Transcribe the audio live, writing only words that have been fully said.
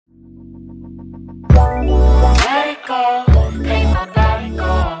go, make my body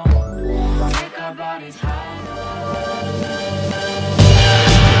go, make our bodies high.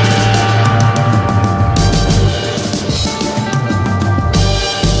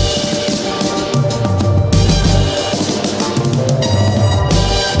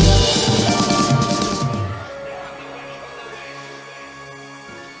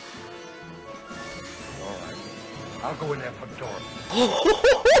 I'll go in there for the door.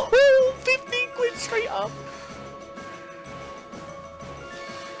 15 quid straight up.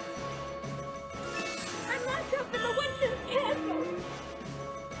 I'm locked up in the winter's castle.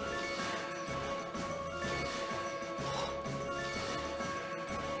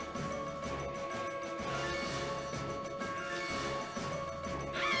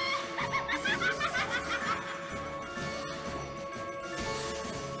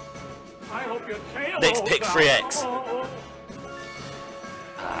 I hope your tail Next holds pick out. 3x.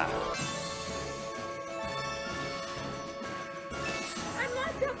 I'm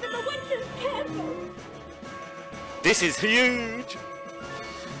locked up in the winter's castle. This is huge.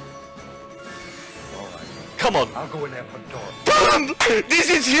 Alright, Come on. I'll go in there for the door. Boom! This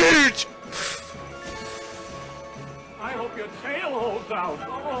is huge. I hope your tail holds out.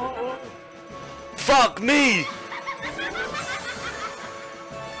 Fuck me.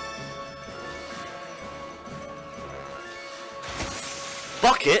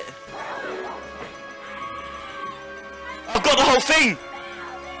 Bucket? I've got the whole thing!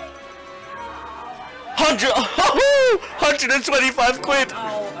 125 quid!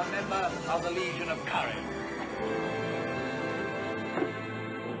 Now a member of the Legion of Courage.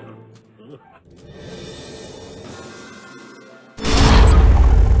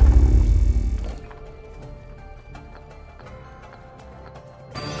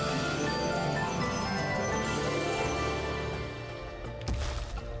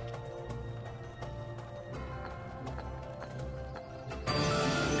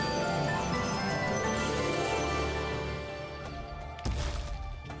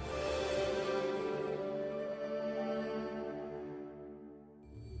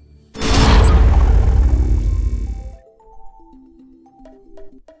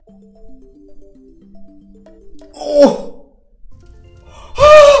 Oh!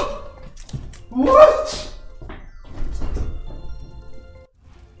 What?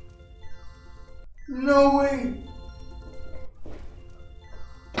 No way!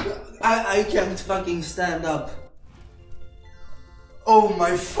 I can't fucking stand up. Oh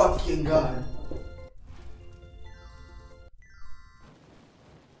my fucking god.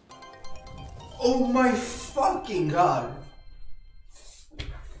 Oh my fucking god.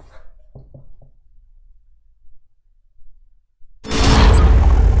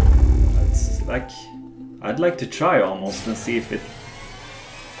 It's like, I'd like to try almost and see if it...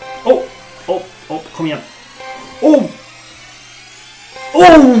 Oh! Oh! Oh! Kom igen! Oh!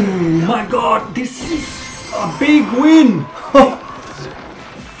 Oh my god! This is a big win!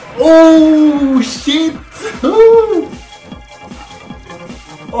 Oh shit! Oh!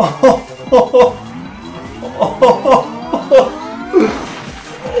 Oh!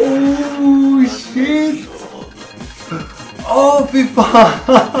 Oh shit! Oh fy fan!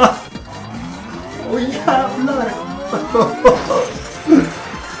 Åh jävlar!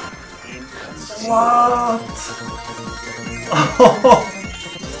 What?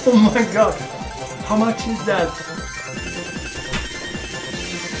 Oh my god! How much is that?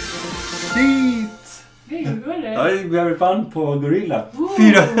 Shit! Hej, hur går det? Ja, vi vann på Gorilla. Wow.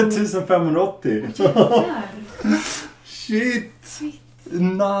 4580. Jävlar. Shit!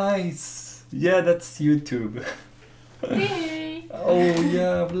 Nice! Yeah, that's YouTube. Hej! Oh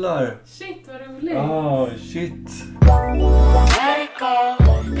jävlar! Shit, vad roligt. Oh shit! Let it go,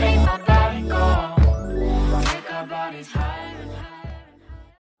 make my body go, make our bodies higher and higher.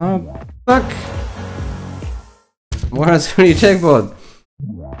 Oh, fuck! 130 jackpot!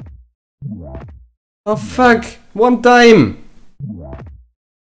 Oh fuck! One time!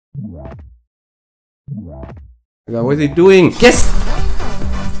 God, what is he doing? Yes!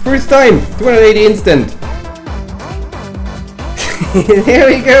 First time! 280 instant! There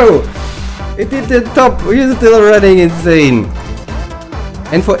we go! It did the top! We're still running insane!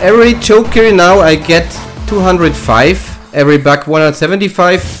 And for every choker now I get 205. Every buck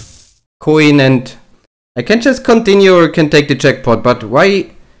 175 coin, and I can just continue or can take the jackpot, but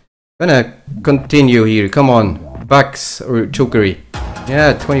why gonna continue here? Come on, bucks or chokery.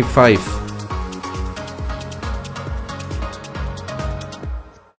 Yeah, 25.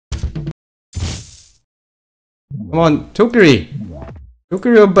 Come on, chokery.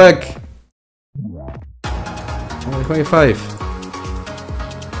 Chokery or buck. 25.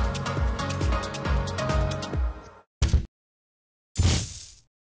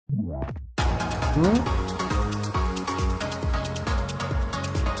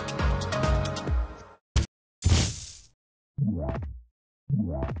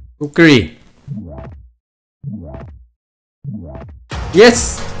 Cookery.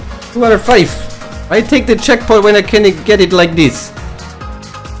 Yes! 205. I take the checkpoint when I can get it like this.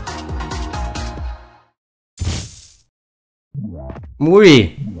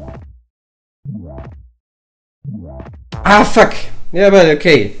 Muri. Ah, fuck. Yeah, but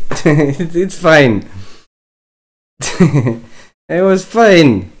okay. It's fine. It was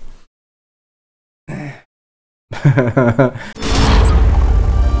fine.